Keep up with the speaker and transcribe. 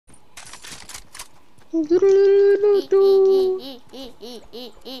Hey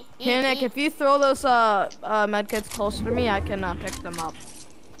Nick, if you throw those medkits closer to me, I can pick them up.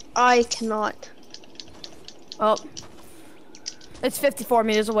 I cannot. Oh, it's 54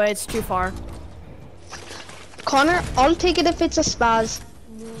 meters away. It's too far. Connor, I'll take it if it's a spaz.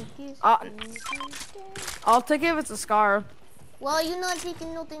 I'll take it if it's a scar. Well, you're not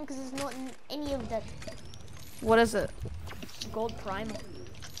taking nothing because it's not in any of that. What is it? Gold primal.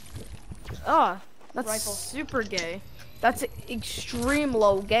 Oh, that's Rifle. super gay. That's extreme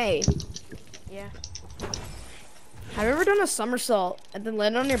low gay. Yeah. Have you ever done a somersault and then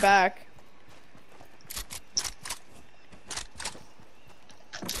land on your back?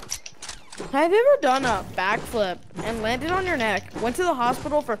 Have you ever done a backflip and landed on your neck, went to the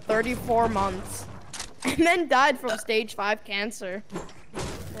hospital for 34 months, and then died from stage 5 cancer?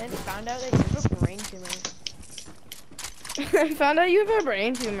 Then found out that you have a brain tumor. I found out you have a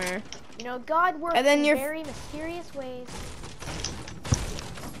brain tumor. You know, God works And then in you're very mysterious ways.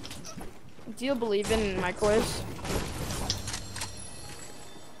 Do you believe in microwaves?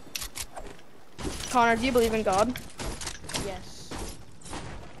 Connor, do you believe in God? Yes.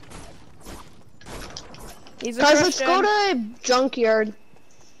 He's a Guys, let's Christian. go to junkyard.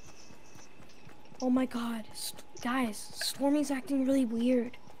 Oh my god. Guys, Stormy's acting really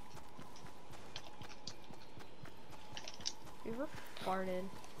weird. You ever farted?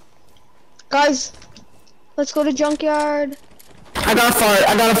 Guys, let's go to junkyard. I got a fart.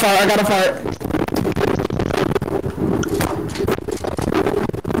 I got a fart. I got a fart.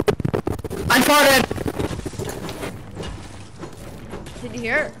 I farted. Did you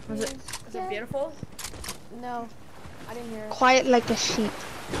hear it? Was it beautiful? No, I didn't hear it. Quiet like a sheep.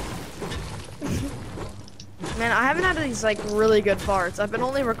 Man, I haven't had these like really good farts. I've been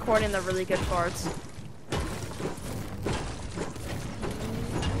only recording the really good farts.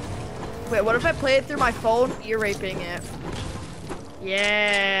 Wait, what if I play it through my phone, ear raping it?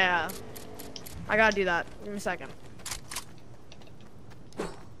 Yeah. I gotta do that. Give me a second.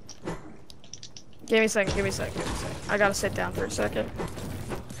 Give me a second, give me a second, give me a second. I gotta sit down for a second.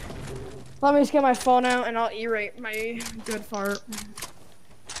 Let me just get my phone out and I'll ear rape my good fart.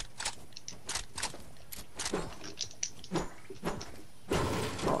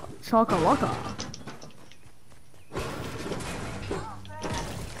 Oh, Chocolata.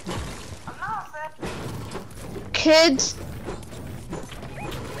 Kids,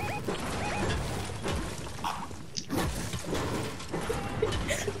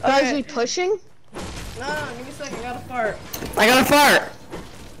 guys, Okay. we pushing? No, give me a second, I got a fart. I got a fart.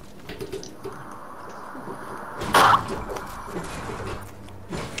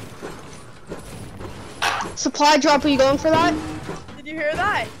 Supply drop, are you going for that? Did you hear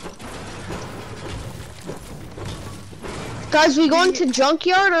that? Guys, we going to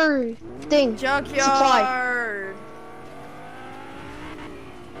junkyard or thing? Junkyard. Supply.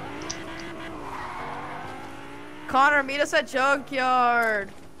 Connor, meet us at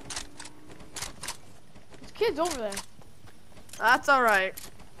junkyard. There's kids over there. That's alright.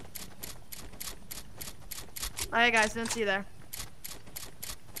 Oh, hey guys, didn't see you there.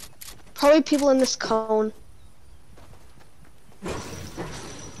 Probably people in this cone.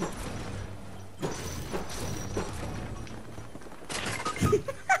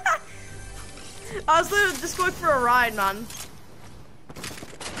 I was literally just going for a ride, man.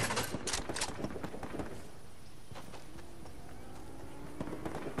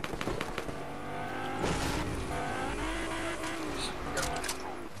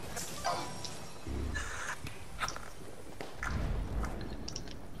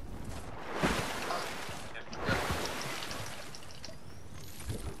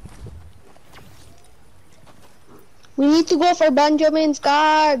 We need to go for Benjamin's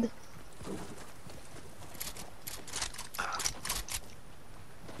guard.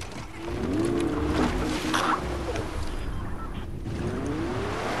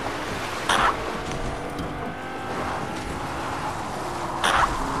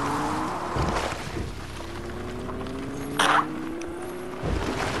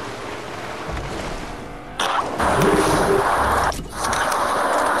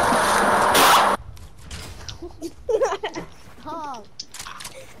 Oh,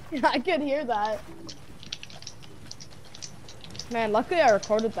 I could hear that. Man, luckily I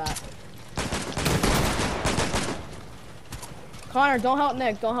recorded that. Connor, don't help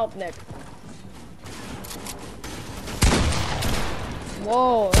Nick. Don't help Nick.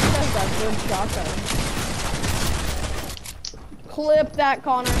 Whoa, this guy's got good shotgun. Clip that,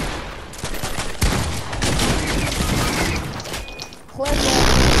 Connor. Clip it.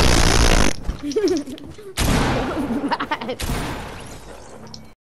 What was that?